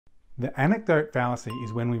The anecdote fallacy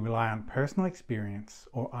is when we rely on personal experience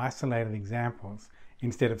or isolated examples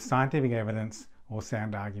instead of scientific evidence or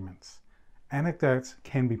sound arguments. Anecdotes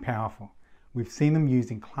can be powerful. We've seen them used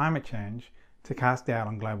in climate change to cast doubt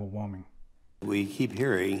on global warming. We keep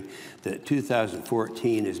hearing that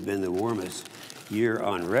 2014 has been the warmest year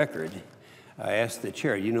on record. I asked the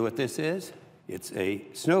chair, you know what this is? It's a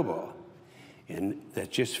snowball, and that's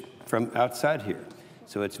just from outside here.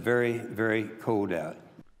 So it's very, very cold out.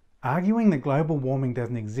 Arguing that global warming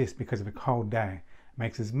doesn't exist because of a cold day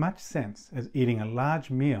makes as much sense as eating a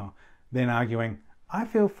large meal than arguing, I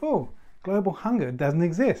feel full, global hunger doesn't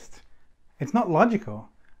exist. It's not logical,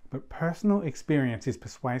 but personal experience is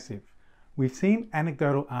persuasive. We've seen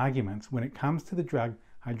anecdotal arguments when it comes to the drug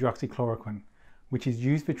hydroxychloroquine, which is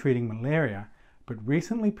used for treating malaria, but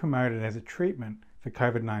recently promoted as a treatment for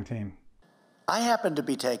COVID-19. I happen to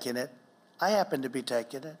be taking it.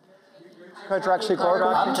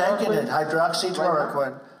 Hydroxychloroquine? I'm taking it,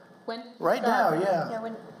 hydroxychloroquine. When? Right now, yeah. Yeah,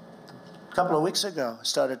 when? A couple of weeks ago, I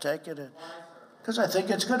started taking it. Because I think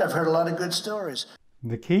it's good. I've heard a lot of good stories.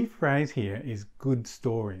 The key phrase here is good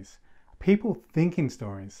stories. People think in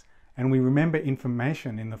stories, and we remember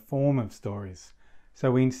information in the form of stories.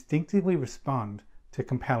 So we instinctively respond to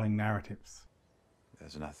compelling narratives.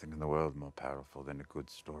 There's nothing in the world more powerful than a good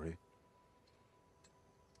story.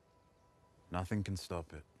 Nothing can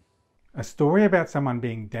stop it. A story about someone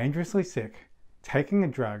being dangerously sick, taking a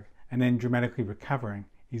drug, and then dramatically recovering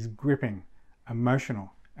is gripping,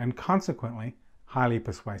 emotional, and consequently highly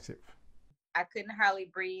persuasive. I couldn't hardly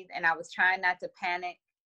breathe, and I was trying not to panic.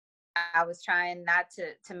 I was trying not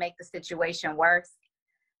to make the situation worse,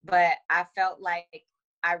 but I felt like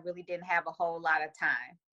I really didn't have a whole lot of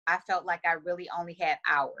time. I felt like I really only had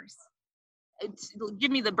hours.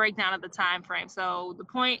 Give me the breakdown of the time frame. So the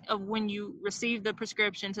point of when you receive the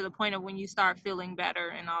prescription to the point of when you start feeling better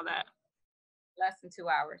and all that. Less than 2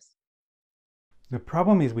 hours. The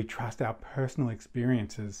problem is we trust our personal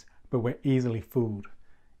experiences, but we're easily fooled.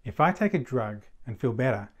 If I take a drug and feel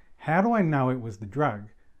better, how do I know it was the drug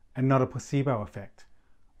and not a placebo effect?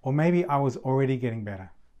 Or maybe I was already getting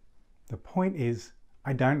better. The point is,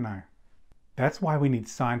 I don't know. That's why we need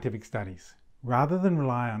scientific studies. Rather than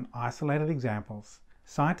rely on isolated examples,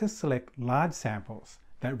 scientists select large samples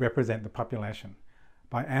that represent the population.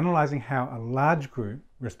 By analyzing how a large group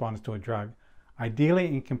responds to a drug, ideally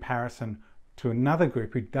in comparison to another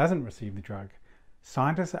group who doesn't receive the drug,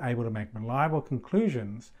 scientists are able to make reliable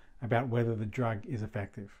conclusions about whether the drug is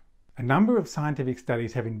effective. A number of scientific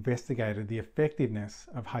studies have investigated the effectiveness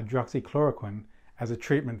of hydroxychloroquine as a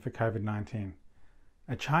treatment for COVID-19.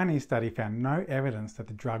 A Chinese study found no evidence that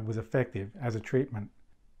the drug was effective as a treatment.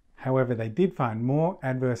 However, they did find more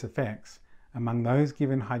adverse effects among those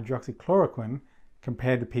given hydroxychloroquine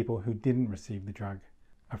compared to people who didn't receive the drug.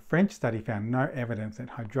 A French study found no evidence that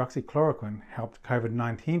hydroxychloroquine helped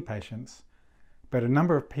COVID-19 patients, but a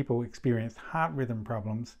number of people experienced heart rhythm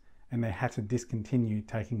problems and they had to discontinue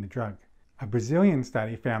taking the drug. A Brazilian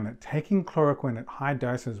study found that taking chloroquine at high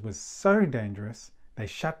doses was so dangerous they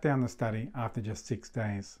shut down the study after just 6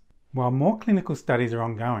 days. While more clinical studies are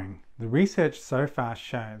ongoing, the research so far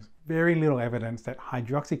shows very little evidence that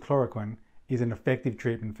hydroxychloroquine is an effective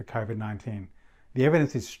treatment for COVID-19. The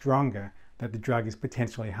evidence is stronger that the drug is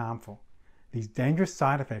potentially harmful. These dangerous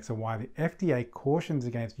side effects are why the FDA cautions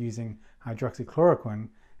against using hydroxychloroquine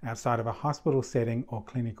outside of a hospital setting or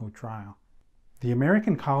clinical trial. The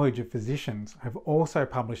American College of Physicians have also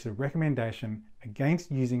published a recommendation against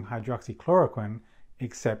using hydroxychloroquine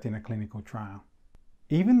except in a clinical trial.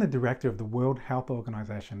 Even the director of the World Health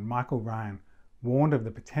Organization, Michael Ryan, warned of the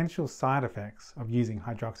potential side effects of using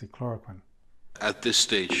hydroxychloroquine. At this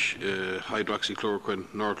stage, hydroxychloroquine,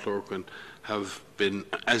 norchloroquine have been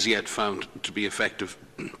as yet found to be effective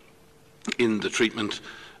in the treatment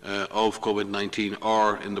of COVID-19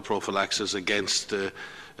 or in the prophylaxis against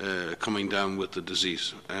coming down with the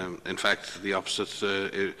disease. In fact, the opposite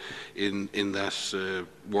in that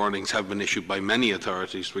warnings have been issued by many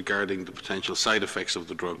authorities regarding the potential side effects of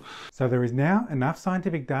the drug. So there is now enough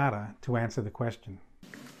scientific data to answer the question.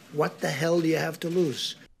 What the hell do you have to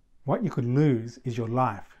lose? What you could lose is your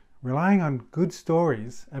life. Relying on good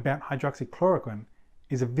stories about hydroxychloroquine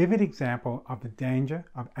is a vivid example of the danger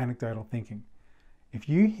of anecdotal thinking. If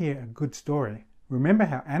you hear a good story, remember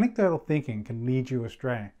how anecdotal thinking can lead you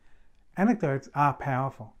astray. Anecdotes are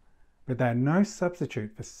powerful, but they are no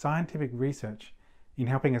substitute for scientific research in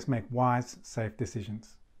helping us make wise, safe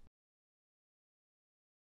decisions.